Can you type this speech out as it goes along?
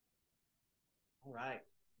All right.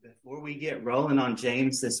 Before we get rolling on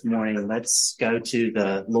James this morning, let's go to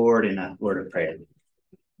the Lord in a word of prayer.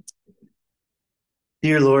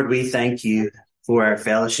 Dear Lord, we thank you for our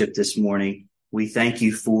fellowship this morning. We thank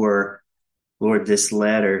you for, Lord, this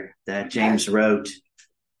letter that James wrote.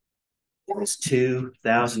 It was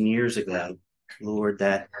 2,000 years ago, Lord,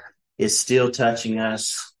 that is still touching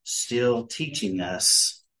us, still teaching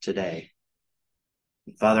us today.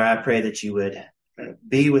 Father, I pray that you would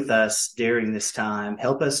be with us during this time.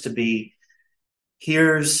 Help us to be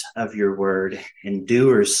hearers of your word and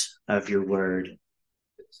doers of your word.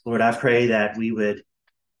 Lord, I pray that we would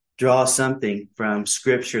draw something from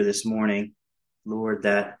Scripture this morning, Lord,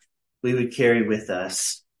 that we would carry with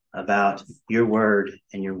us about your word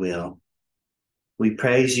and your will. We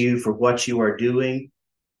praise you for what you are doing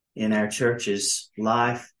in our church's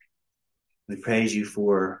life. We praise you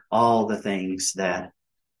for all the things that,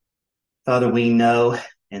 Father, we know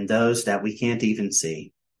and those that we can't even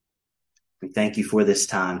see. We thank you for this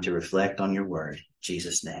time to reflect on your word. In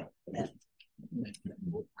Jesus' name, amen.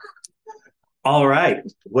 All right.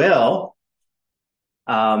 Well,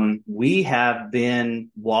 we have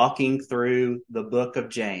been walking through the book of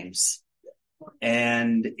James,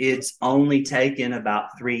 and it's only taken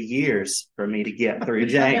about 3 years for me to get through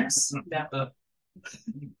James.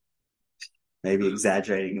 Maybe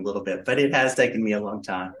exaggerating a little bit, but it has taken me a long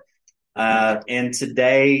time. And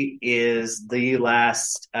today is the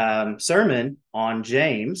last sermon on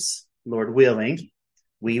James, Lord willing.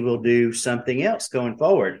 We will do something else going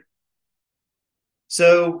forward.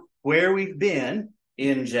 So where we've been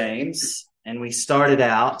in James, and we started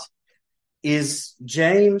out, is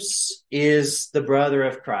James is the brother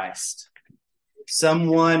of Christ.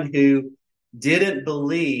 Someone who didn't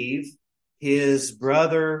believe his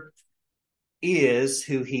brother is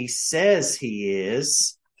who he says he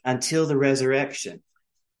is until the resurrection.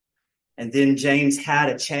 And then James had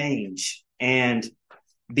a change and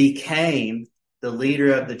became the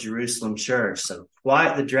leader of the Jerusalem church. So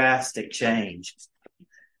quite the drastic change.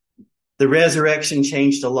 The resurrection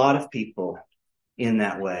changed a lot of people in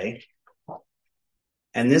that way.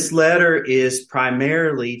 And this letter is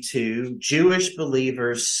primarily to Jewish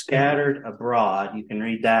believers scattered abroad. You can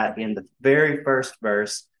read that in the very first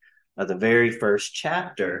verse of the very first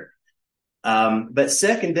chapter. But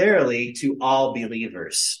secondarily, to all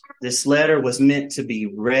believers. This letter was meant to be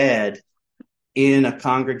read in a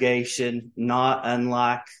congregation not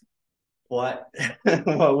unlike what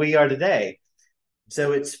we are today.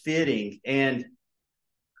 So it's fitting. And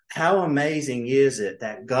how amazing is it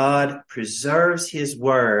that God preserves his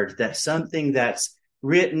word, that something that's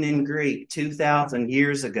written in Greek 2,000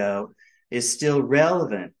 years ago is still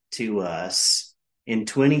relevant to us in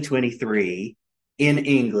 2023 in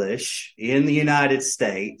English in the United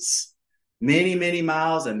States, many, many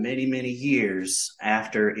miles and many, many years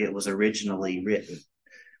after it was originally written.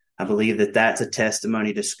 I believe that that's a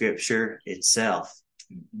testimony to Scripture itself,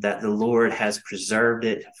 that the Lord has preserved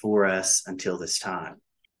it for us until this time.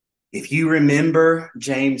 If you remember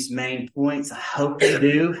James' main points, I hope you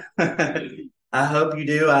do. I hope you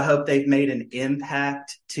do. I hope they've made an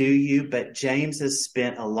impact to you. But James has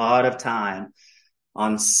spent a lot of time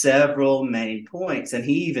on several main points. And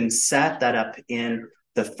he even set that up in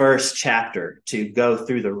the first chapter to go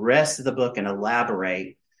through the rest of the book and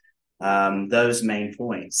elaborate those main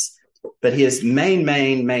points. But his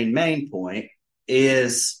main point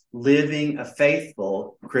is living a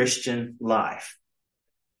faithful Christian life,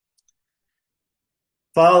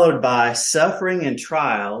 followed by suffering and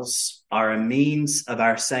trials are a means of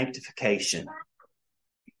our sanctification.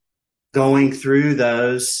 Going through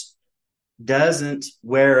those doesn't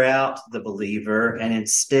wear out the believer and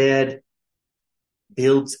instead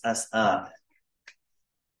builds us up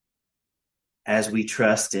as we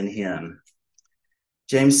trust in him.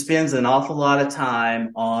 James spends an awful lot of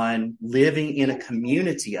time on living in a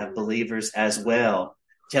community of believers as well,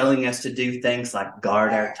 telling us to do things like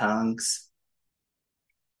guard our tongues.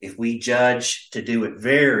 If we judge, to do it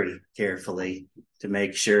very carefully to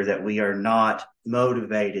make sure that we are not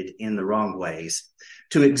motivated in the wrong ways,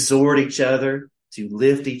 to exhort each other, to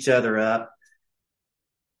lift each other up,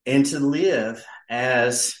 and to live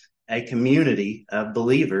as a community of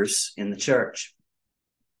believers in the church.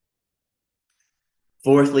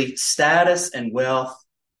 Fourthly, status and wealth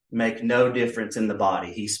make no difference in the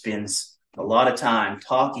body. He spends a lot of time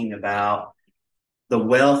talking about the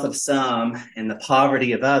wealth of some and the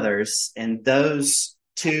poverty of others, and those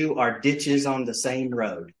two are ditches on the same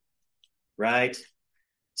road, right?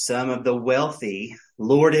 Some of the wealthy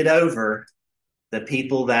lord it over the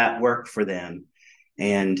people that work for them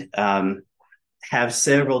and have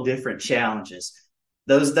several different challenges.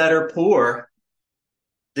 Those that are poor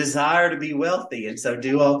desire to be wealthy, and so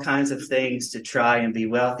do all kinds of things to try and be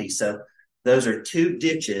wealthy. So those are two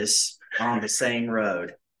ditches on the same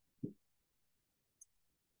road.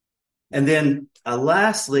 And then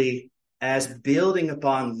lastly, as building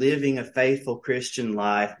upon living a faithful Christian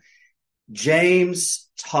life, James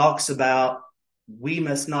talks about we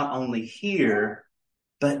must not only hear,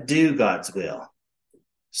 but do God's will.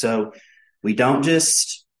 So we don't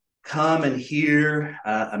just come and hear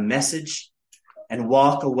a message and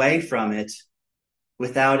walk away from it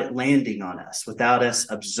without it landing on us, without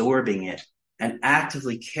us absorbing it and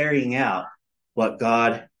actively carrying out what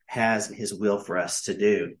God has in his will for us to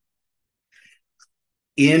do.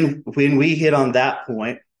 When we hit on that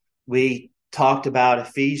point, we talked about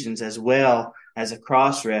Ephesians as well as a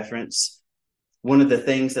cross-reference. One of the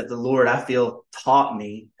things that the Lord, I feel, taught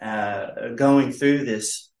me going through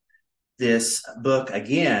this book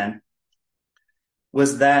again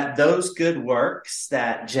was that those good works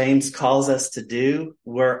that James calls us to do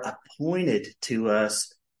were appointed to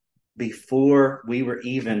us before we were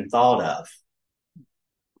even thought of.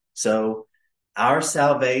 So our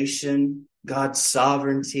salvation, God's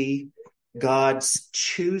sovereignty, God's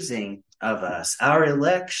choosing of us, our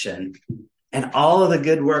election, and all of the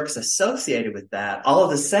good works associated with that, all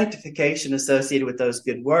of the sanctification associated with those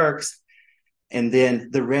good works, and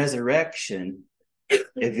then the resurrection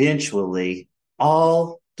eventually,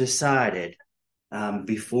 all decided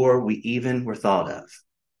before we even were thought of.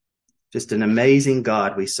 Just an amazing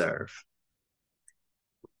God we serve.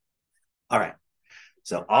 All right.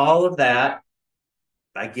 So all of that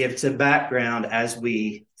I give to background as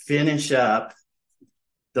we finish up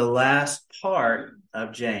the last part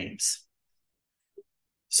of James.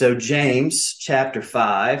 So James chapter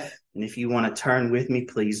 5, and if you want to turn with me,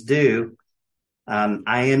 please do. I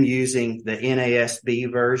am using the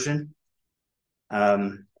NASB version.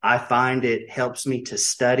 I find it helps me to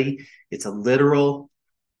study. It's a literal,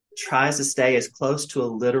 tries to stay as close to a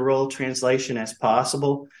literal translation as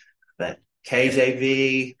possible, but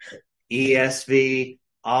KJV, ESV,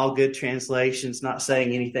 all good translations, not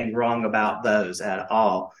saying anything wrong about those at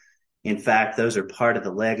all. In fact, those are part of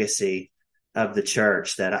the legacy of the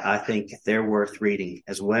church that I think they're worth reading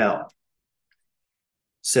as well.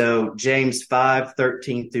 So James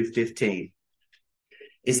 5:13 through 15.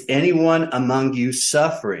 Is anyone among you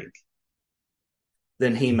suffering?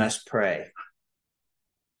 Then he must pray.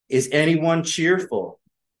 Is anyone cheerful?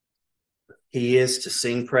 He is to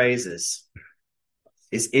sing praises.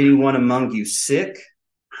 Is anyone among you sick?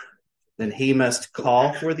 Then he must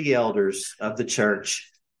call for the elders of the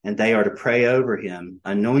church, and they are to pray over him,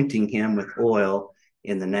 anointing him with oil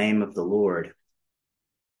in the name of the Lord.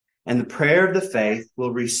 And the prayer of the faith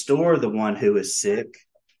will restore the one who is sick,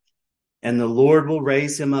 and the Lord will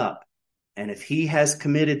raise him up. And if he has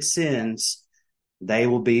committed sins, they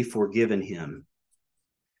will be forgiven him.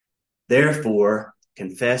 Therefore,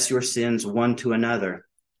 confess your sins one to another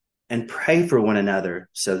and pray for one another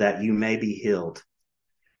so that you may be healed.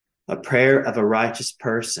 A prayer of a righteous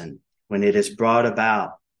person, when it is brought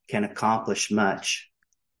about, can accomplish much.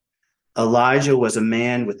 Elijah was a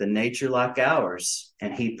man with a nature like ours,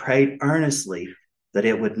 and he prayed earnestly that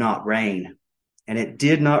it would not rain. And it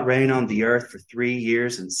did not rain on the earth for 3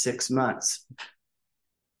 years and 6 months.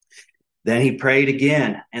 Then he prayed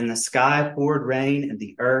again, and the sky poured rain, and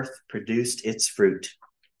the earth produced its fruit.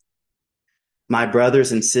 My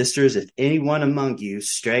brothers and sisters, if anyone among you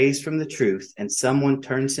strays from the truth and someone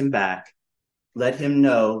turns him back, let him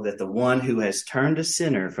know that the one who has turned a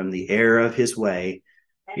sinner from the error of his way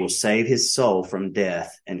will save his soul from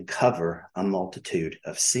death and cover a multitude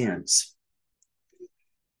of sins.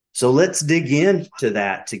 So let's dig into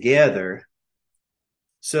that together.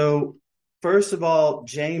 So first of all,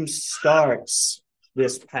 James starts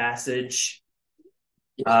this passage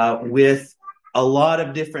with a lot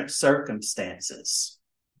of different circumstances.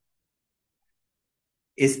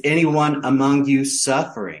 Is anyone among you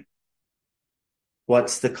suffering?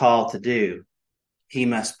 What's the call to do? He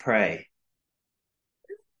must pray.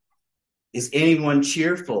 Is anyone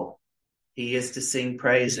cheerful? He is to sing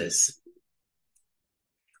praises.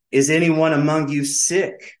 Is anyone among you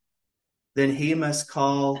sick? Then he must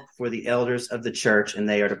call for the elders of the church, and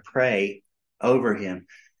they are to pray over him.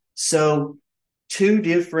 So two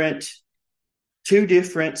different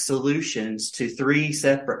solutions to three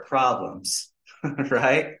separate problems,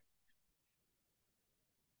 right?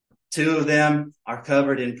 Two of them are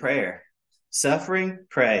covered in prayer. Suffering,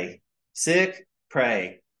 pray. Sick,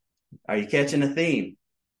 pray. Are you catching a theme?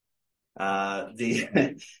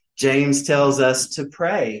 James tells us to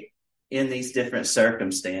pray in these different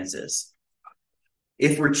circumstances.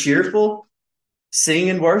 If we're cheerful, sing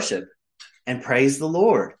and worship. and praise the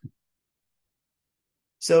Lord.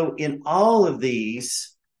 So in all of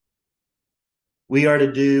these, we are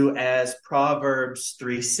to do as Proverbs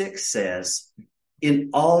 3:6 says,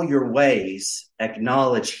 in all your ways,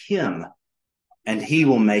 acknowledge him, and he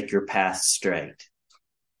will make your path straight.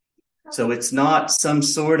 So it's not some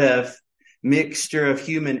sort of mixture of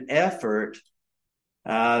human effort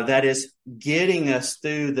that is getting us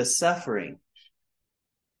through the suffering,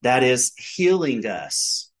 that is healing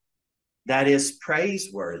us, that is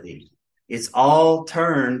praiseworthy. It's all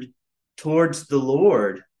turned towards the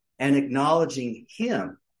Lord and acknowledging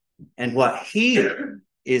him and what he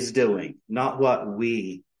is doing, not what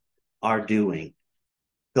we are doing.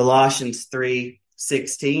 Colossians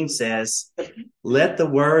 3:16 says, let the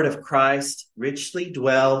word of Christ richly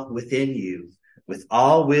dwell within you with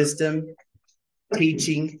all wisdom,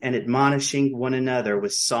 teaching and admonishing one another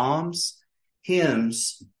with psalms,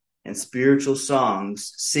 hymns, and spiritual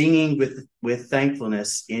songs, singing with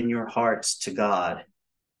thankfulness in your hearts to God.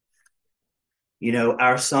 You know,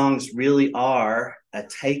 our songs really are a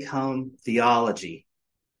take-home theology.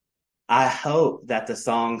 I hope that the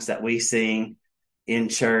songs that we sing in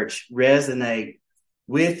church resonate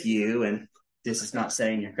with you. And this is not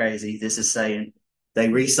saying you're crazy. This is saying they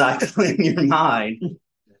recycle in your mind.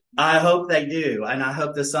 I hope they do. And I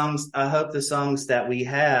hope the songs that we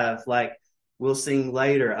have, like we'll sing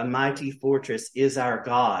later, A Mighty Fortress is Our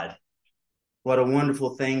God. What a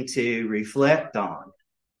wonderful thing to reflect on.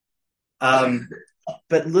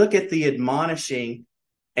 But look at the admonishing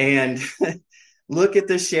and look at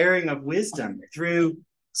the sharing of wisdom through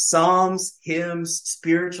psalms, hymns,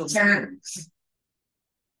 spiritual songs.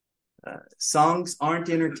 Songs aren't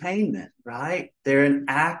entertainment, right? They're an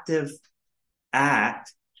active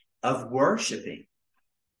act of worshiping,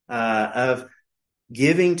 of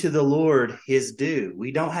giving to the Lord his due.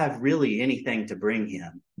 We don't have really anything to bring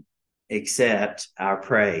him except our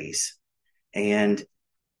praise. And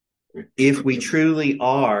if we truly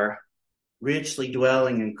are richly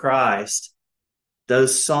dwelling in Christ,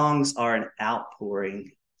 those songs are an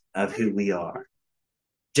outpouring of who we are.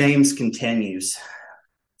 James continues,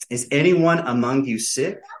 is anyone among you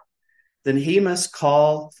sick? Then he must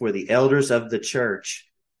call for the elders of the church,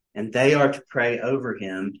 and they are to pray over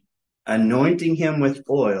him, anointing him with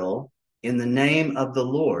oil in the name of the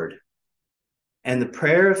Lord. And the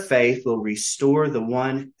prayer of faith will restore the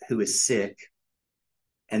one who is sick,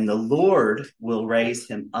 and the Lord will raise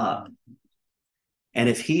him up. And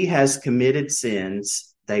if he has committed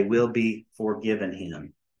sins, they will be forgiven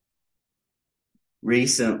him.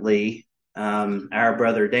 Recently, our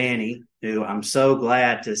brother Danny, who I'm so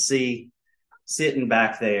glad to see sitting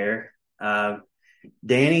back there,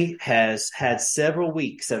 Danny has had several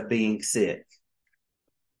weeks of being sick.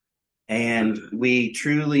 And we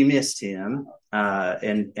truly missed him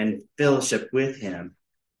and fellowship with him.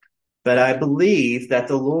 But I believe that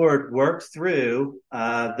the Lord worked through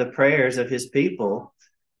the prayers of his people.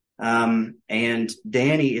 And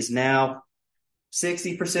Danny is now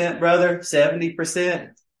 60%, brother, 70%.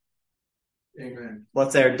 Amen.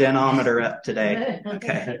 What's our denominator up today?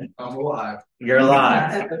 Okay. I'm alive. You're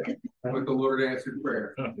alive. With the Lord answered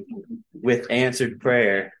prayer. With answered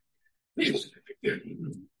prayer.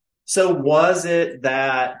 So was it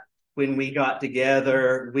that when we got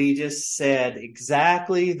together, we just said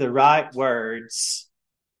exactly the right words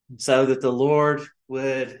so that the Lord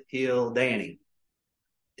would heal Danny?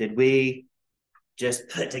 Did we just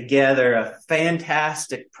put together a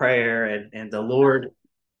fantastic prayer and the Lord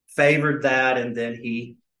favored that and then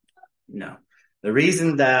no. The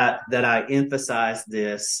reason that I emphasize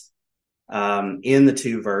this in the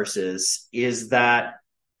two verses is that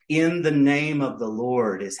in the name of the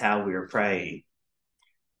Lord is how we're praying.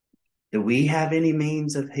 Do we have any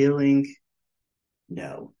means of healing?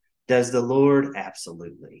 No. Does the Lord?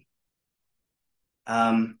 Absolutely.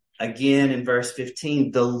 Again, in verse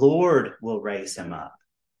 15, the Lord will raise him up.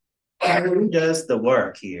 Who does the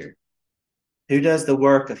work here? Who does the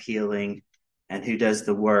work of healing and who does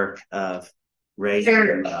the work of raising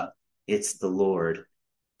him up? It's the Lord.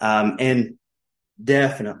 And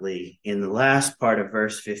definitely in the last part of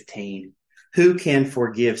verse 15, who can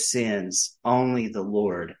forgive sins? Only the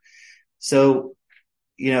Lord. So,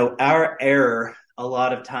 our error a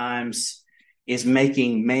lot of times is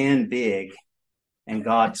making man big and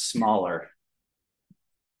God smaller.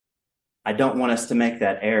 I don't want us to make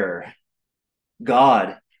that error.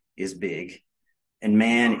 God is big and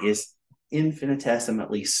man is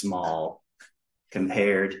infinitesimally small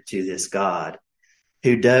compared to this God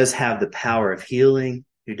who does have the power of healing,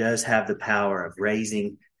 who does have the power of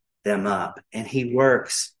raising them up. And he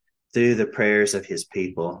works through the prayers of his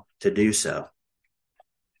people to do so.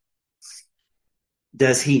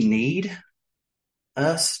 Does he need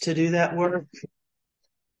us to do that work?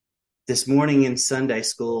 This morning in Sunday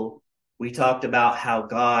school, we talked about how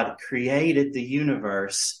God created the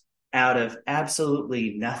universe out of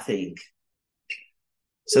absolutely nothing.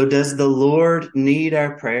 So does the Lord need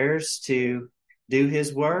our prayers to do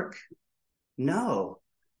his work? No.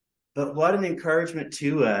 But what an encouragement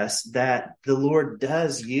to us that the Lord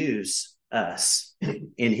does use us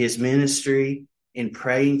in his ministry, in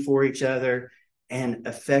praying for each other, and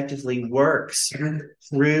effectively works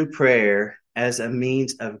through prayer as a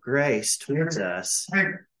means of grace towards us.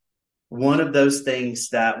 One of those things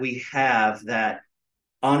that we have that,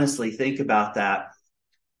 honestly, think about that.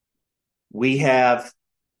 We have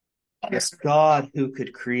this God who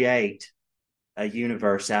could create a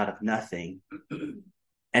universe out of nothing,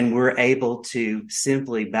 and we're able to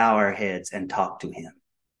simply bow our heads and talk to him.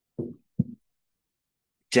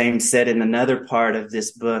 James said in another part of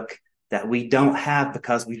this book that we don't have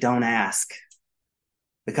because we don't ask.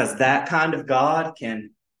 Because that kind of God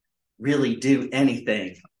can really do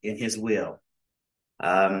anything in his will.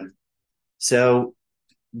 So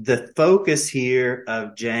the focus here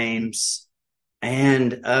of James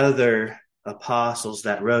and other apostles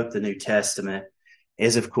that wrote the New Testament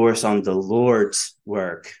is, of course, on the Lord's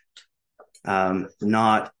work,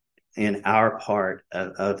 not in our part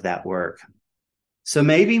of that work. So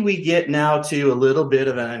maybe we get now to a little bit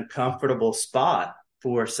of an uncomfortable spot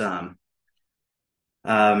for some.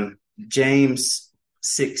 James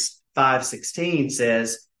 5:16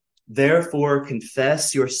 says, "Therefore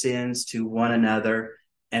confess your sins to one another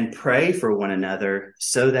and pray for one another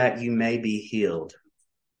so that you may be healed."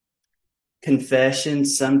 Confession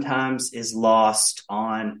sometimes is lost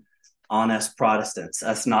on us Protestants,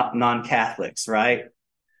 us not non-Catholics, right?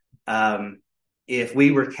 If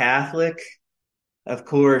we were Catholic, of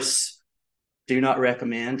course, do not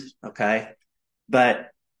recommend, okay?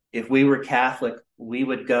 But if we were Catholic, we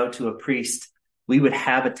would go to a priest. We would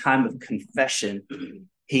have a time of confession.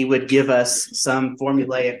 He would give us some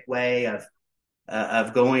formulaic way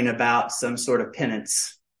of going about some sort of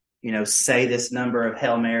penance. Say this number of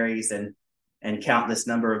Hail Marys and count this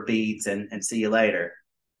number of beads and see you later.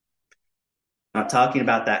 I'm not talking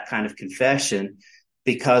about that kind of confession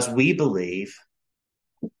because we believe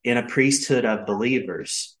in a priesthood of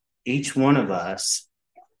believers. Each one of us,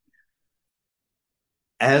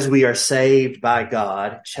 as we are saved by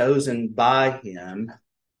God, chosen by him,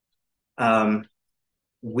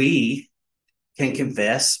 we can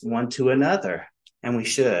confess one to another, and we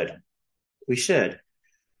should. We should.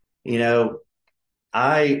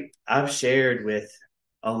 I've shared with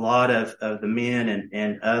a lot of the men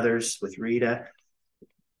and others with Rita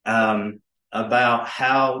about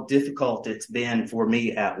how difficult it's been for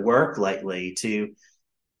me at work lately to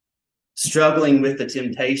struggling with the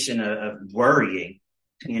temptation of worrying,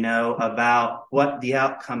 about what the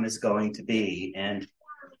outcome is going to be. And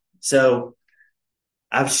so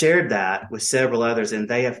I've shared that with several others, and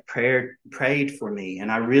they have prayed for me.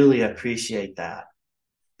 And I really appreciate that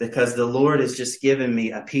because the Lord has just given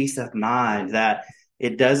me a peace of mind that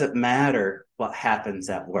it doesn't matter what happens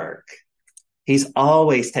at work. He's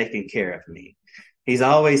always taking care of me. He's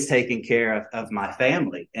always taking care of my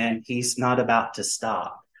family, and he's not about to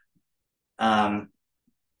stop. And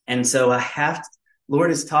so the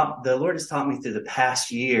Lord has taught me through the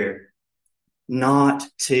past year not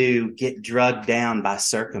to get drugged down by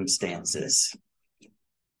circumstances.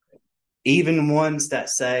 Even ones that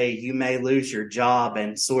say you may lose your job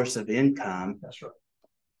and source of income. That's right.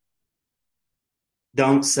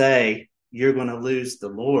 Don't say you're going to lose the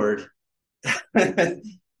Lord and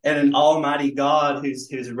an almighty God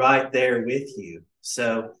who's right there with you.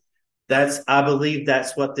 So I believe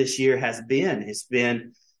that's what this year has been. It's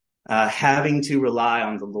been having to rely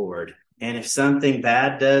on the Lord. And if something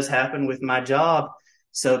bad does happen with my job,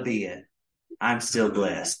 so be it. I'm still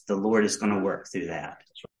blessed. The Lord is going to work through that.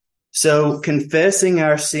 So confessing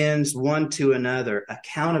our sins one to another,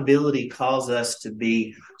 accountability calls us to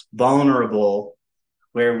be vulnerable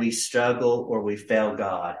where we struggle or we fail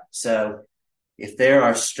God. So if there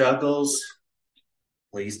are struggles,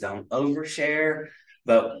 please don't overshare.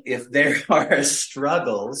 But if there are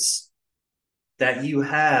struggles that you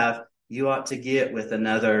ought to get with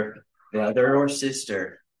another brother or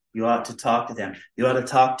sister. You ought to talk to them. You ought to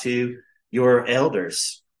talk to your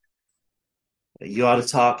elders. You ought to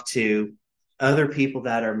talk to other people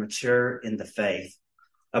that are mature in the faith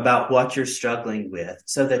about what you're struggling with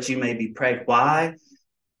so that you may be prayed. Why?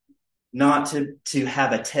 Not to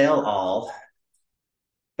have a tell-all,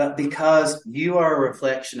 but because you are a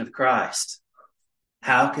reflection of Christ.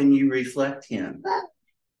 How can you reflect him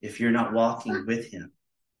if you're not walking with him?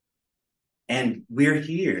 and we're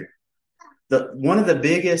here. One of the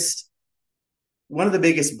biggest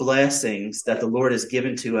blessings that the Lord has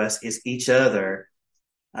given to us is each other.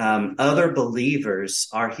 Other believers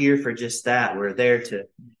are here for just that. We're there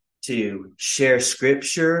to share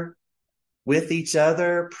scripture with each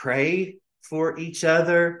other, pray for each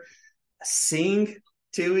other, sing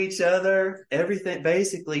to each other, everything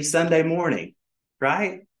basically Sunday morning,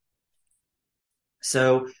 right?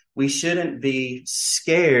 So we shouldn't be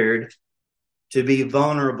scared to be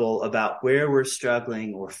vulnerable about where we're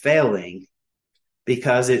struggling or failing,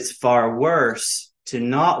 because it's far worse to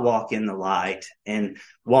not walk in the light and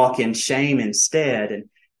walk in shame instead,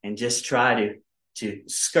 and just try to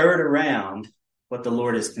skirt around what the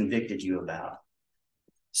Lord has convicted you about.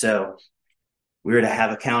 So we're to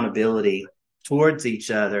have accountability towards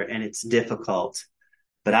each other, and it's difficult.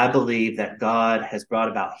 But I believe that God has brought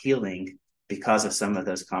about healing because of some of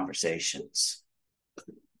those conversations.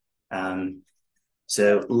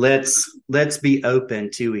 So let's be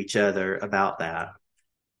open to each other about that.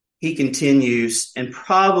 He continues, and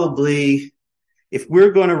probably if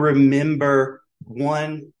we're going to remember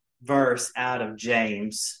one verse out of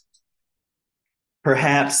James,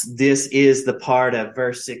 perhaps this is the part of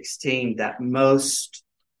verse 16 that most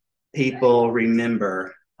people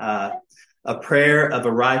remember. A prayer of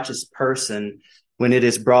a righteous person, when it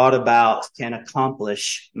is brought about, can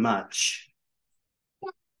accomplish much.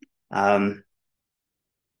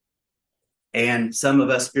 And some of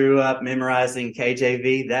us grew up memorizing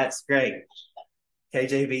KJV. That's great.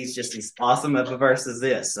 KJV is just as awesome of a verse as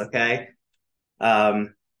this, okay? And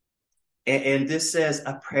this says,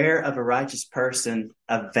 a prayer of a righteous person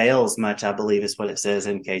avails much, I believe is what it says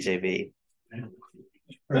in KJV.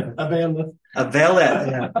 Availeth. Availeth.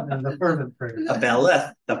 Yeah, and the fervent prayer.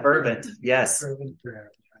 Availeth, the fervent, yes. Fervent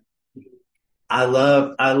prayer. I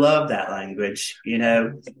love that language. You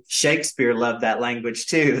know, Shakespeare loved that language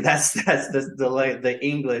too. That's the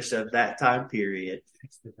English of that time period.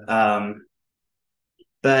 But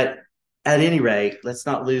at any rate, let's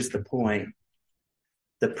not lose the point.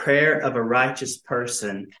 The prayer of a righteous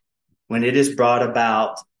person, when it is brought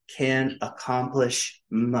about, can accomplish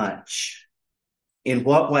much. In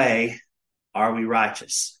what way are we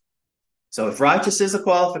righteous? So if righteous is a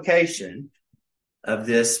qualification of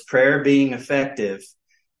this prayer being effective,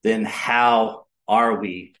 then how are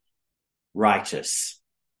we righteous?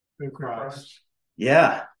 Through Christ.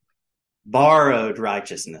 Yeah. Borrowed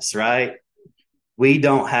righteousness, right? We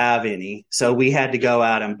don't have any, so we had to go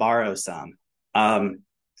out and borrow some.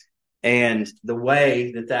 And the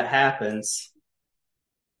way that happens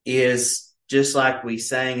is just like we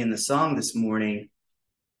sang in the song this morning.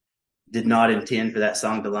 Did not intend for that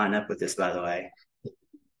song to line up with this, by the way.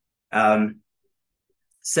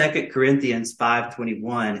 2 Corinthians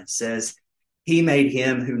 5:21 says, he made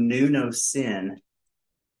him who knew no sin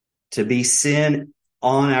to be sin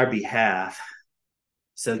on our behalf,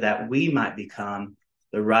 so that we might become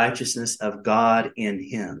the righteousness of God in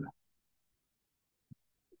him.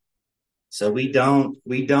 So we don't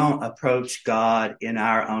approach God in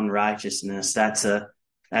our own righteousness. That's a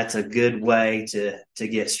good way to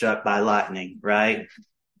get struck by lightning, right?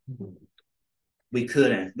 We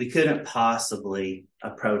couldn't possibly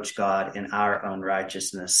approach God in our own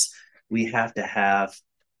righteousness. We have to have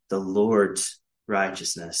the Lord's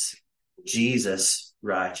righteousness, Jesus'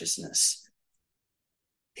 righteousness.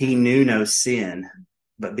 He knew no sin,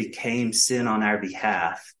 but became sin on our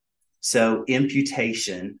behalf. So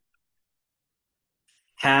imputation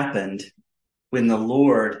happened when the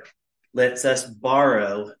Lord lets us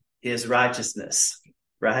borrow his righteousness,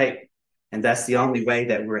 right? And that's the only way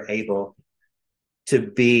that we're able to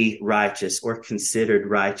be righteous or considered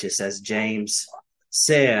righteous. As James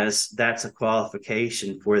says, that's a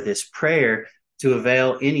qualification for this prayer to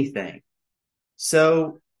avail anything.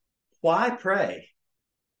 So why pray?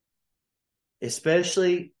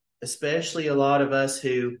 Especially a lot of us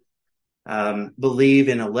who believe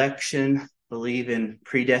in election, believe in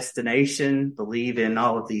predestination, believe in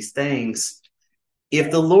all of these things.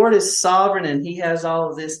 If the Lord is sovereign and he has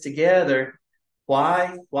all of this together,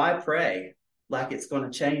 why pray like it's going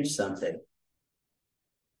to change something?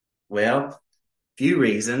 Well, few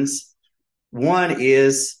reasons. One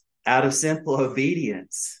is out of simple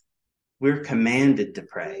obedience. We're commanded to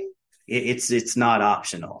pray. It's not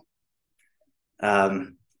optional.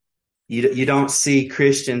 You don't see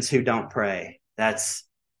Christians who don't pray. That's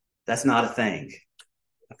not a thing.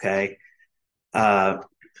 Okay.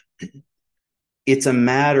 It's a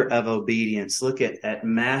matter of obedience. Look at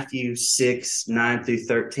Matthew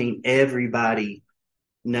 6:9-13. Everybody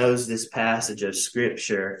knows this passage of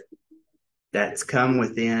scripture that's come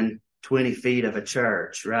within 20 feet of a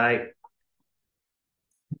church, right?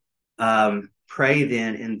 Pray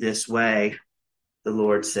then in this way, the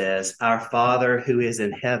Lord says, Our Father who is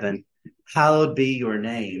in heaven, hallowed be your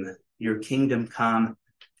name. Your kingdom come,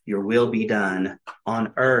 your will be done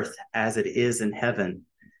on earth as it is in heaven.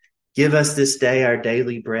 Give us this day our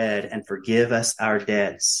daily bread and forgive us our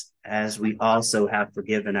debts as we also have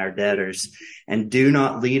forgiven our debtors. And do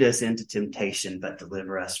not lead us into temptation, but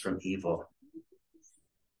deliver us from evil.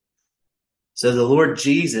 So the Lord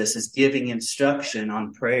Jesus is giving instruction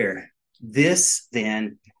on prayer. This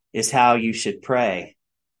then is how you should pray.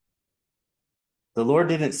 The Lord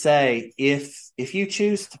didn't say, if you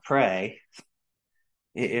choose to pray,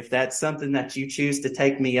 if that's something that you choose to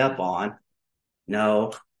take me up on,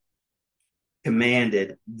 no,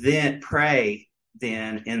 commanded, then pray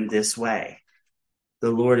then in this way.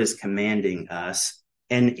 The Lord is commanding us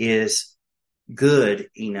and is good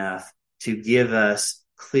enough to give us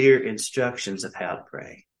clear instructions of how to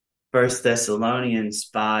pray. 1 Thessalonians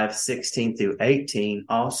 5:16-18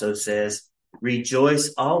 also says,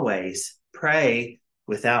 Rejoice always, pray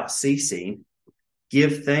without ceasing,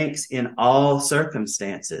 give thanks in all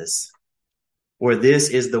circumstances, for this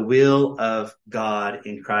is the will of God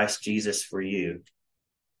in Christ Jesus for you.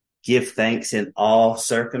 Give thanks in all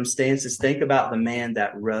circumstances. Think about the man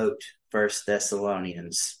that wrote 1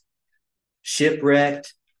 Thessalonians.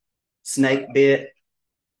 Shipwrecked, snake bit,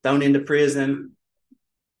 thrown into prison,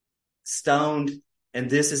 stoned. And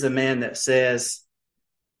this is a man that says,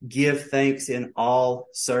 give thanks in all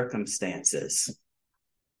circumstances.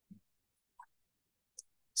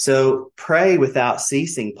 So pray without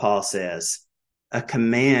ceasing, Paul says, a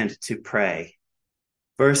command to pray.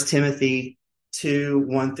 1 Timothy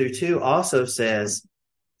 2:1-2 also says,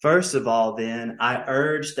 First of all, then, I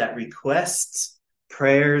urge that requests,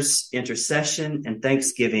 prayers, intercession, and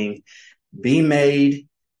thanksgiving be made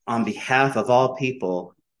on behalf of all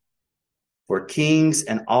people, for kings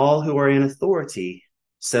and all who are in authority,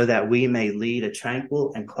 so that we may lead a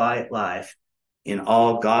tranquil and quiet life in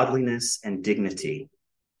all godliness and dignity.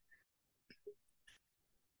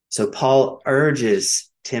 So Paul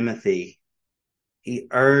urges Timothy, he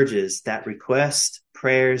urges that request,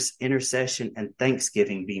 prayers, intercession, and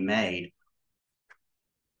thanksgiving be made.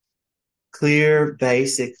 Clear,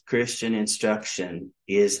 basic Christian instruction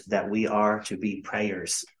is that we are to be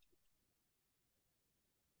prayers.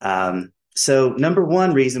 So number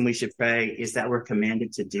one reason we should pray is that we're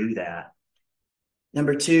commanded to do that.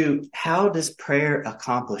 Number two, how does prayer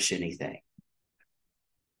accomplish anything?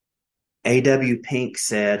 A.W. Pink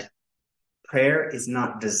said, prayer is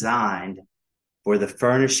not designed for the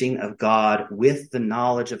furnishing of God with the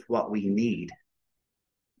knowledge of what we need,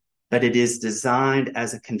 but it is designed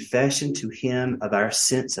as a confession to him of our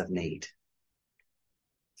sense of need.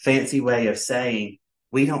 Fancy way of saying,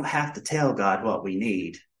 we don't have to tell God what we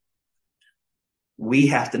need. We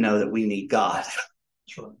have to know that we need God.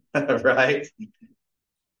 Right?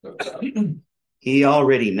 He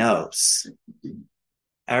already knows.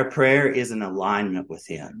 Our prayer is in alignment with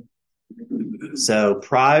him. So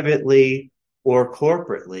privately or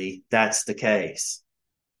corporately, that's the case.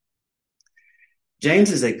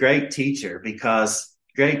 James is a great teacher because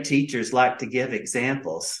great teachers like to give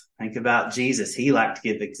examples. Think about Jesus. He liked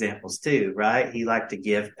to give examples too, right? He liked to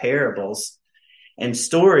give parables and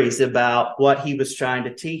stories about what he was trying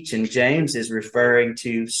to teach. And James is referring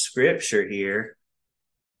to scripture here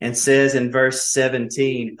and says in verse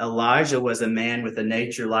 17, Elijah was a man with a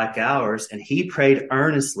nature like ours, and he prayed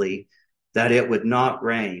earnestly that it would not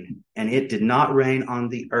rain. And it did not rain on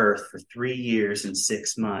the earth for 3 years and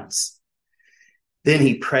 6 months. Then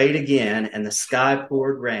he prayed again, and the sky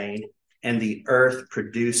poured rain, and the earth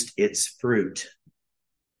produced its fruit.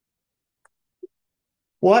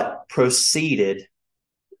 What preceded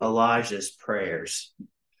Elijah's prayers?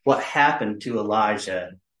 What happened to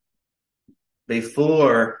Elijah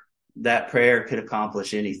before that prayer could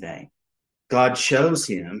accomplish anything? God chose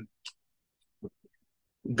him.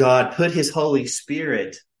 God put his Holy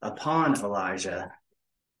Spirit upon Elijah.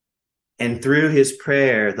 And through his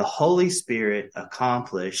prayer, the Holy Spirit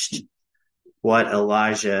accomplished what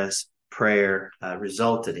Elijah's prayer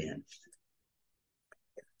resulted in.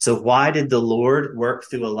 So why did the Lord work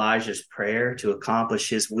through Elijah's prayer to accomplish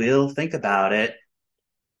his will? Think about it.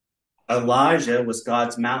 Elijah was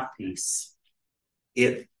God's mouthpiece.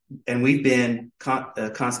 And we've been,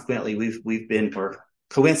 consequently, we've been, or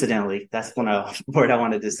coincidentally, that's one word I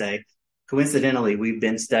wanted to say. Coincidentally, we've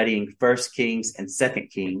been studying 1 Kings and 2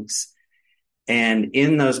 Kings. And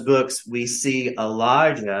in those books, we see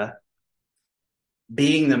Elijah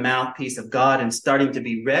being the mouthpiece of God and starting to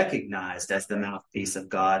be recognized as the mouthpiece of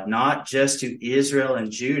God, not just to Israel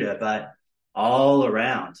and Judah, but all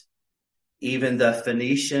around. even the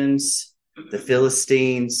Phoenicians, the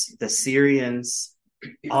Philistines, the Syrians,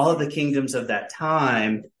 all of the kingdoms of that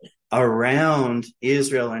time around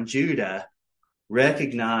Israel and Judah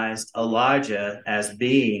recognized Elijah as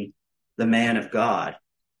being the man of God.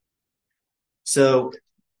 So,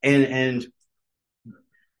 and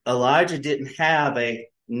Elijah didn't have a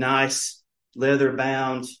nice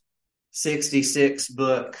leather-bound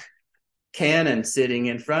 66-book canon sitting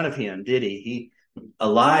in front of him, did he?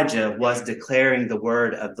 Elijah was declaring the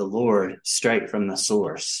word of the Lord straight from the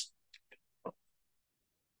source,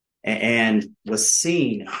 and was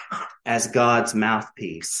seen as God's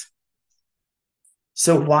mouthpiece.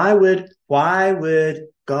 So why would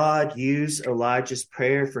God use Elijah's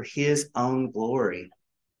prayer for his own glory?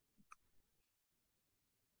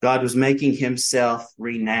 God was making himself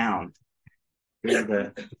renowned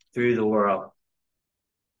through the world.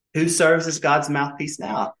 Who serves as God's mouthpiece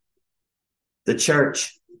now? The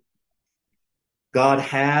church. God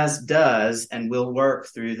has, does, and will work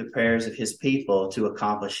through the prayers of his people to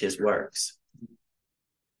accomplish his works.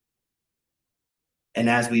 And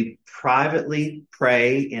as we privately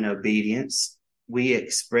pray in obedience, we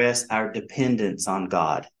express our dependence on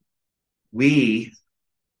God. We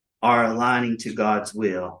are aligning to God's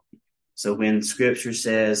will. So when Scripture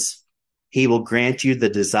says he will grant you the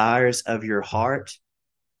desires of your heart,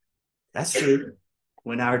 that's true.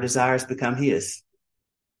 When our desires become his.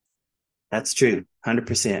 That's true,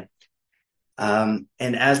 100%. And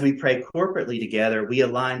as we pray corporately together, we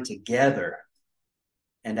align together.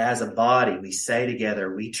 And as a body, we say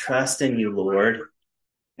together, we trust in you, Lord,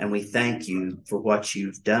 and we thank you for what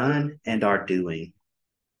you've done and are doing.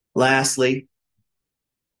 Lastly,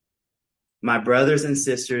 my brothers and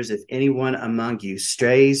sisters, if anyone among you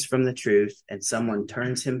strays from the truth and someone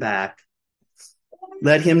turns him back,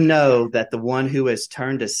 let him know that the one who has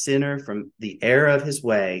turned a sinner from the error of his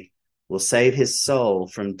way will save his soul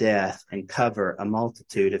from death and cover a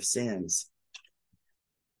multitude of sins.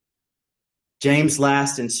 James'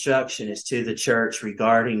 last instruction is to the church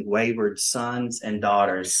regarding wayward sons and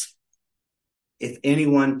daughters. If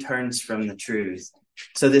anyone turns from the truth.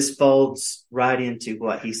 So this folds right into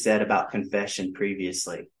what he said about confession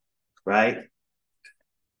previously, right?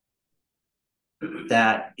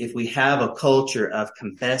 That if we have a culture of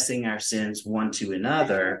confessing our sins one to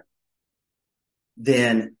another,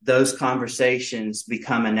 then those conversations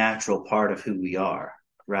become a natural part of who we are,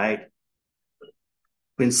 right?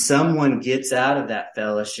 When someone gets out of that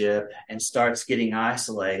fellowship and starts getting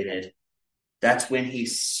isolated, that's when he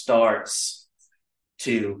starts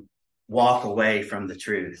to walk away from the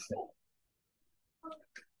truth.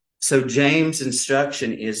 So James'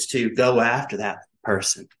 instruction is to go after that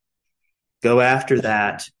person. Go after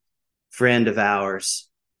that friend of ours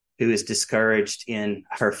who is discouraged in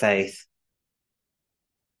her faith.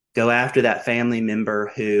 Go after that family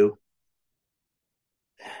member who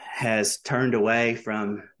has turned away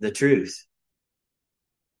from the truth.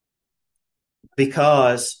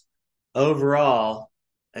 Because overall,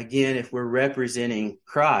 again, if we're representing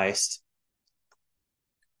Christ,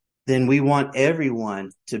 then we want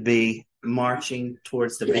everyone to be marching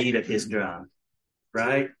towards the beat of his drum,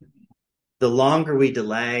 right? The longer we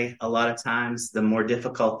delay, a lot of times, the more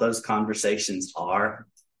difficult those conversations are.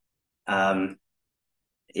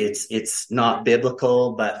 It's not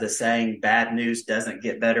biblical, but the saying bad news doesn't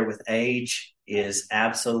get better with age is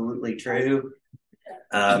absolutely true.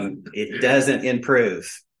 It doesn't improve.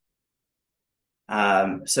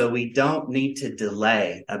 So we don't need to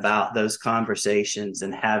delay about those conversations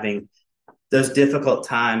and having those difficult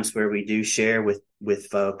times where we do share with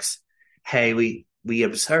folks, hey, we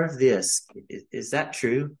observe this. Is that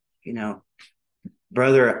true? You know,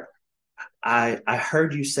 brother, I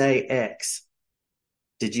heard you say X.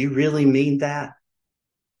 Did you really mean that?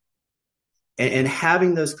 And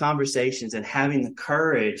having those conversations and having the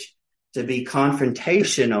courage to be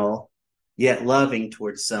confrontational yet loving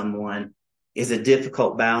towards someone is a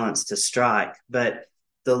difficult balance to strike. But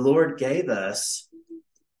the Lord gave us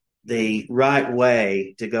the right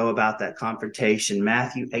way to go about that confrontation.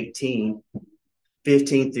 Matthew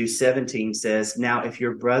 18:15 through 17 says, now if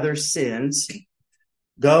your brother sins,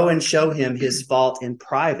 go and show him his fault in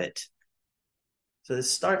private. So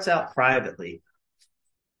this starts out privately.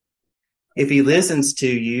 If he listens to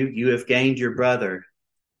you, you have gained your brother.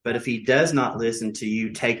 But if he does not listen to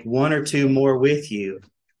you, take one or two more with you,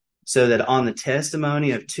 so that on the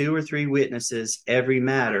testimony of 2 or 3 witnesses, every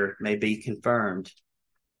matter may be confirmed.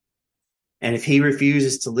 And if he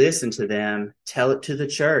refuses to listen to them, tell it to the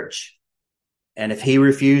church. And if he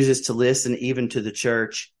refuses to listen even to the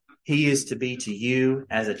church, he is to be to you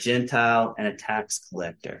as a Gentile and a tax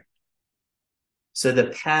collector. So the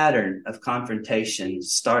pattern of confrontation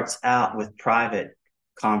starts out with private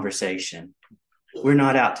conversation. We're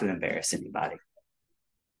not out to embarrass anybody.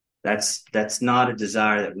 That's not a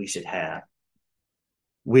desire that we should have.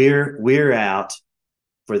 We're out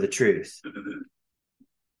for the truth.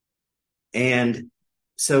 And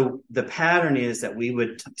so the pattern is that we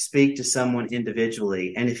would speak to someone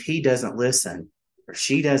individually, and if he doesn't listen or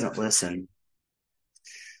she doesn't listen,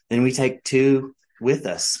 then we take two with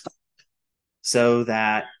us so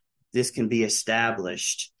that this can be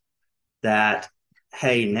established that,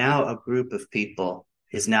 hey, now a group of people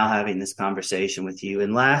is now having this conversation with you.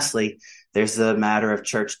 And lastly, there's the matter of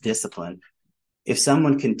church discipline. If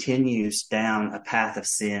someone continues down a path of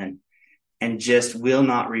sin and just will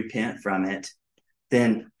not repent from it,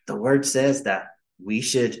 then the word says that we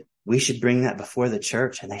should bring that before the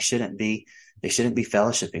church, and they shouldn't be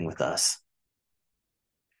fellowshipping with us.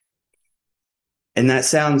 And that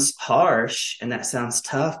sounds harsh and that sounds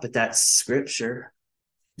tough, but that's scripture.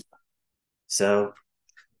 So,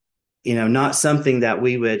 not something that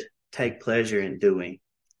we would take pleasure in doing.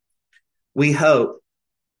 We hope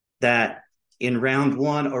that in round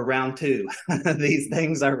 1 or round 2, these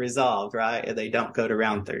things are resolved, right? And they don't go to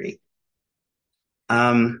round 3.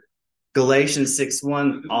 Galatians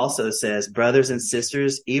 6:1 also says, brothers and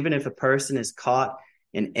sisters, even if a person is caught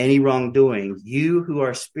in any wrongdoing, you who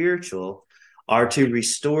are spiritual are to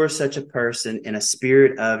restore such a person in a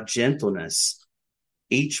spirit of gentleness,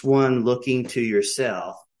 each one looking to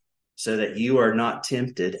yourself, so that you are not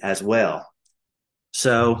tempted as well.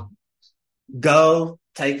 So go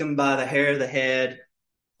take them by the hair of the head,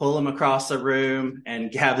 pull them across the room,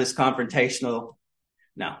 and have this confrontational.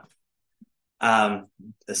 No.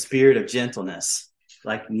 The spirit of gentleness,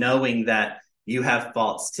 like knowing that you have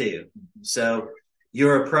faults too. So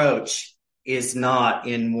your approach is not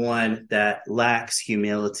in one that lacks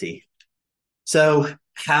humility. So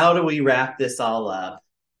how do we wrap this all up?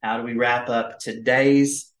 How do we wrap up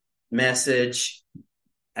today's message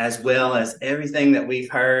as well as everything that we've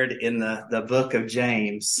heard in the book of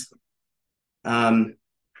James?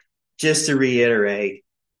 Just to reiterate,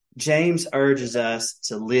 James urges us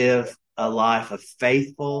to live a life of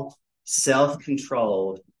faithful,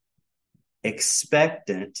 self-controlled,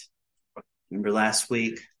 expectant. Remember last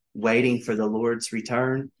week, waiting for the Lord's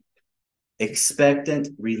return? Expectant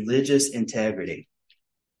religious integrity.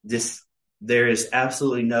 There is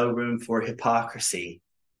absolutely no room for hypocrisy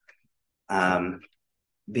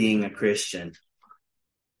being a Christian.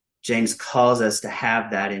 James calls us to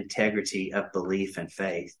have that integrity of belief and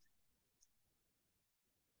faith.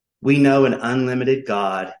 We know an unlimited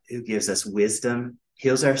God who gives us wisdom,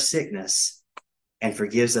 heals our sickness, and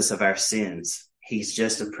forgives us of our sins. He's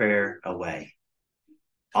just a prayer away.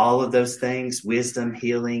 All of those things, wisdom,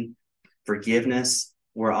 healing, forgiveness,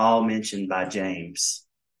 were all mentioned by James.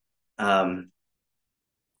 And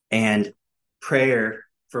prayer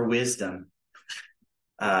for wisdom,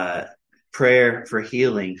 prayer for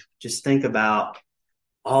healing. Just think about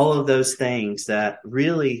all of those things that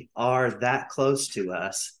really are that close to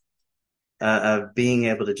us, of being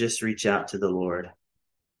able to just reach out to the Lord.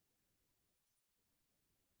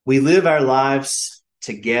 We live our lives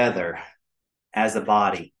together as a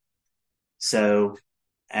body. So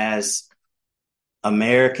as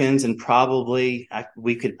Americans, and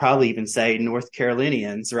we could probably even say North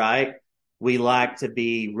Carolinians, right? We like to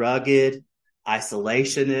be rugged,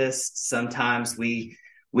 isolationists. Sometimes we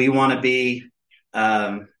want to be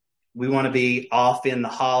off in the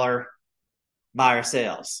holler by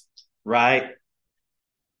ourselves, right?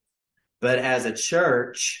 But as a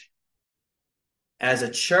church,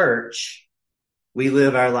 we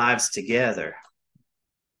live our lives together.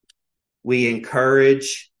 We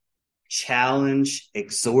encourage, challenge,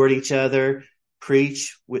 exhort each other,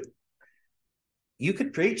 preach with. You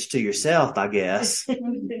could preach to yourself, I guess.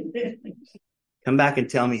 Come back and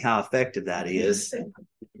tell me how effective that is.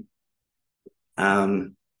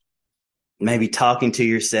 Maybe talking to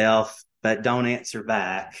yourself, but don't answer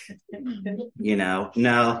back.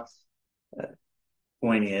 No.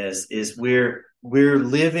 Point is we're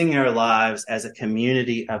living our lives as a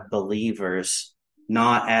community of believers,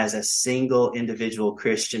 not as a single individual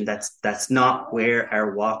Christian. That's not where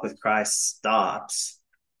our walk with Christ stops.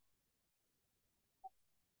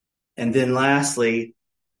 And then lastly,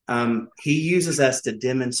 he uses us to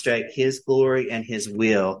demonstrate his glory and his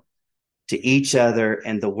will to each other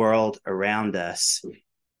and the world around us.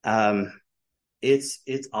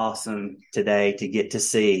 It's awesome today to get to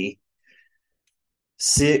see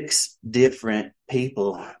 6 different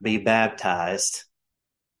people be baptized,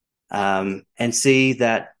 and see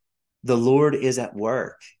that the Lord is at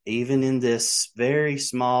work, even in this very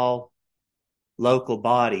small local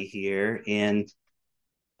body here in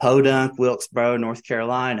Podunk, Wilkesboro, North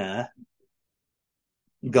Carolina,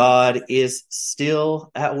 God is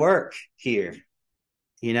still at work here.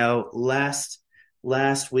 You know, last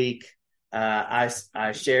week, I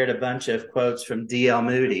shared a bunch of quotes from D.L.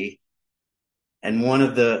 Moody, and one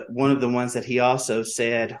of the ones that he also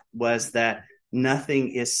said was that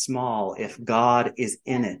nothing is small if God is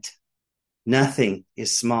in it. Nothing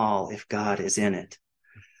is small if God is in it.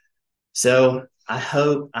 So I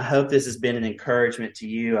hope this has been an encouragement to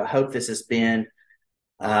you. I hope this has been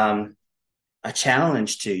a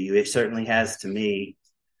challenge to you. It certainly has to me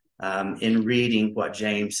in reading what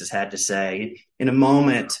James has had to say. In a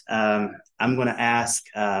moment, I'm going to ask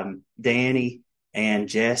Danny and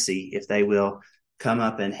Jesse if they will come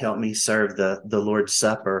up and help me serve the Lord's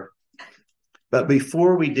Supper. But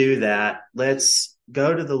before we do that, let's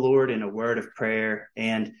go to the Lord in a word of prayer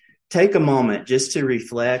and take a moment just to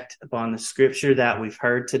reflect upon the scripture that we've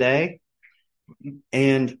heard today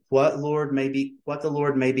and what the Lord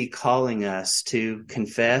may be calling us to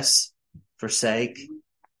confess, forsake,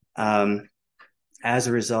 as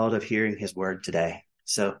a result of hearing his word today.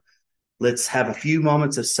 So let's have a few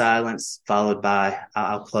moments of silence, followed by,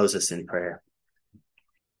 I'll close us in prayer.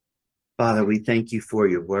 Father, we thank you for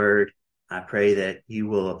your word. I pray that you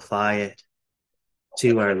will apply it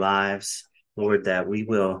to our lives, Lord, that we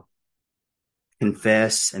will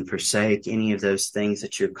confess and forsake any of those things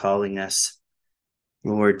that you're calling us,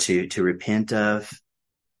 Lord, to repent of.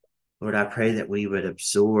 Lord, I pray that we would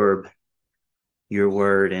absorb your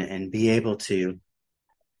word and be able to,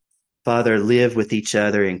 Father, live with each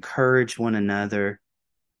other, encourage one another,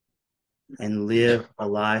 and live a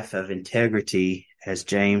life of integrity as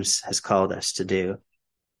James has called us to do.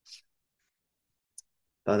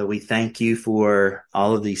 Father, we thank you for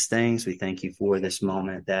all of these things. We thank you for this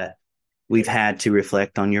moment that we've had to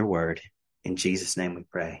reflect on your word. In Jesus' name we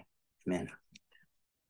pray. Amen.